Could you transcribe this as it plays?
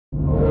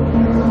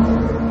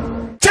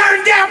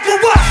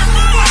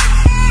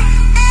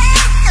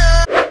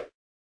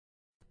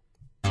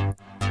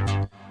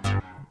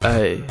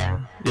Hey,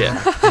 yeah.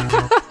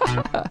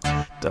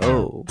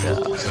 Dope. Yeah.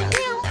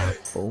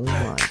 Oh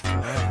my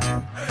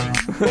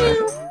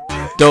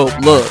god. Dope,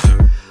 look.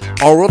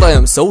 Ourworld, I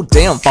am so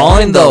damn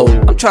fine though.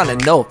 I'm trying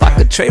to know if I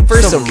could trade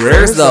for some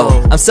rares though.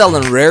 I'm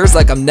selling rares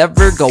like I'm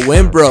never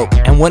going broke.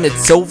 And when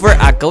it's over,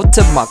 I go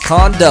to my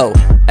condo.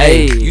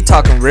 Hey, you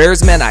talking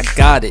rares, man, I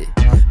got it.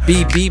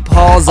 BB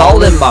Paws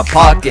all in my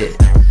pocket.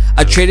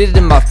 I traded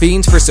in my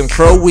Fiends for some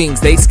crow wings.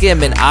 They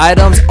scamming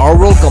items,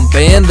 Ourworld gon'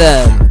 ban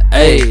them.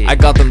 Hey, I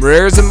got them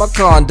rares in my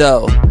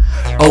condo.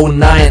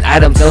 09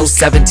 items, no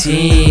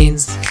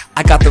 17s.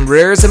 I got them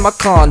rares in my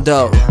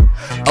condo.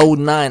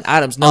 09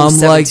 items, no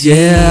 17s. I'm like,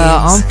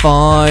 yeah, I'm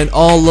fine.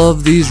 All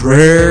of these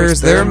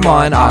rares, they're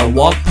mine. I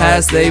walk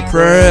past, they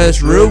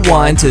press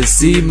rewind to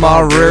see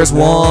my rares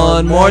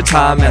one more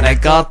time. And I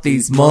got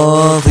these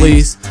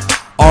monthlies.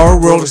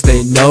 Ourworlders,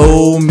 they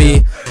know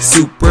me.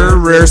 Super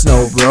rares,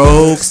 no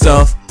broke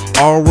stuff.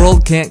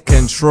 Ourworld can't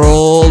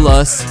control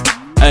us.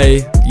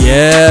 Hey,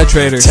 yeah,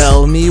 traders.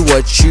 Tell me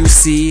what you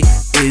see.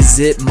 Is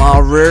it my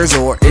rares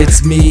or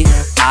it's me?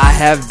 I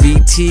have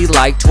VT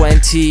like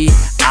 20.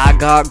 I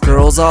got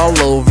girls all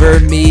over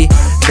me.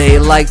 They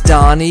like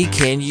Donny,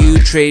 can you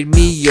trade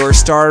me your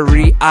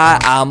starry eye?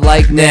 I'm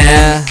like, nah.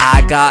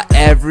 I got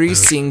every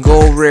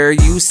single rare.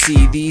 You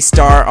see the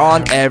star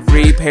on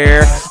every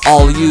pair.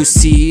 All you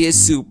see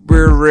is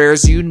super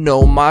rares. You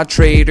know my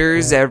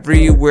traders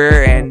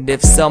everywhere. And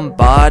if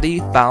somebody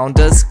found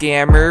a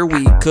scammer,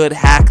 we could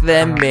hack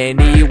them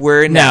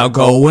anywhere. Now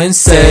go and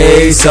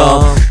say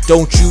some.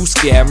 Don't you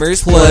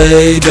scammers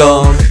play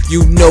dumb.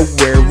 You know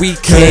where we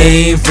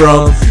came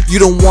from. You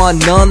don't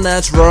want none,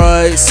 that's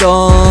right,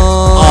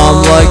 son.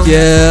 I'm like,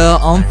 yeah,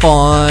 I'm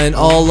fine.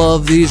 All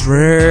of these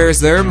rares,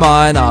 they're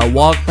mine. I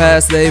walk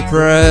past, they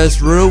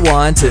press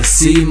rewind to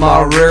see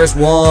my rares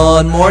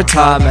one more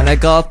time. And I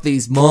got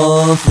these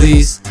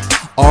monthlies.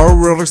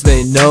 Ourworlders,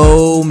 they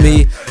know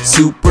me.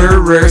 Super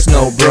rares,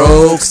 no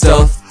broke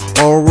stuff.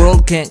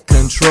 Ourworld can't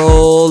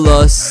control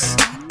us.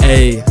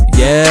 Hey,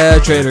 yeah,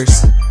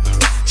 traders.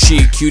 She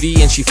a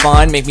cutie and she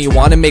fine, make me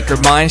wanna make her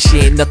mine. She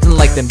ain't nothing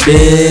like them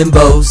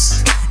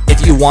bimbos.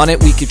 If you want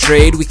it, we could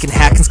trade, we can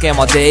hack and scam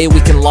all day. We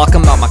can lock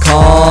them out my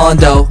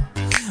condo.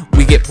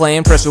 We get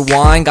playing, press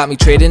rewind, got me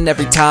trading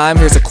every time.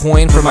 Here's a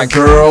coin for my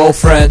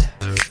girlfriend.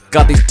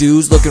 Got these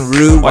dudes looking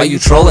rude, why you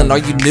trolling, are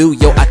you new?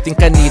 Yo, I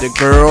think I need a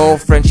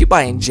girlfriend. She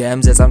buying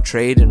gems as I'm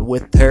trading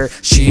with her.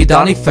 She a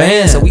Donny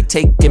fan, so we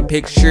taking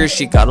pictures.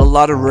 She got a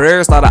lot of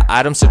rares, a lot of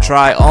items to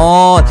try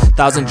on.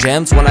 1,000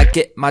 gems when I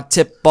get my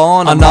tip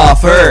on an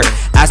offer.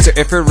 Asked her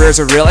if her rares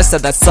are real, I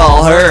said that's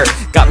all her.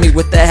 Got me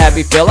with the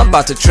happy feel, I'm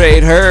about to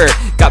trade her.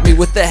 Got me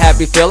with the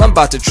happy feel, I'm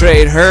about to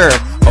trade her.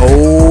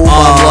 Oh,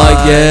 I'm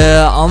like,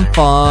 yeah, I'm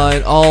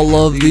fine.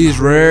 All of these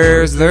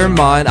rares, they're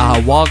mine. I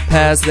walk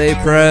past, they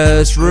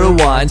press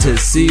rewind to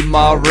see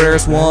my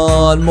rares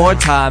one more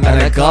time. And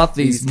I got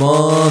these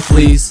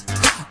monthlies.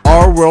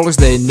 Ourworlders,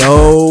 they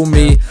know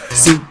me.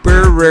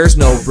 Super rares,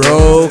 no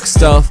broke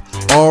stuff.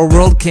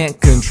 Ourworld can't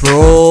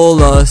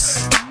control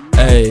us.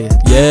 Hey,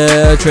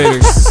 yeah,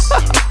 traders.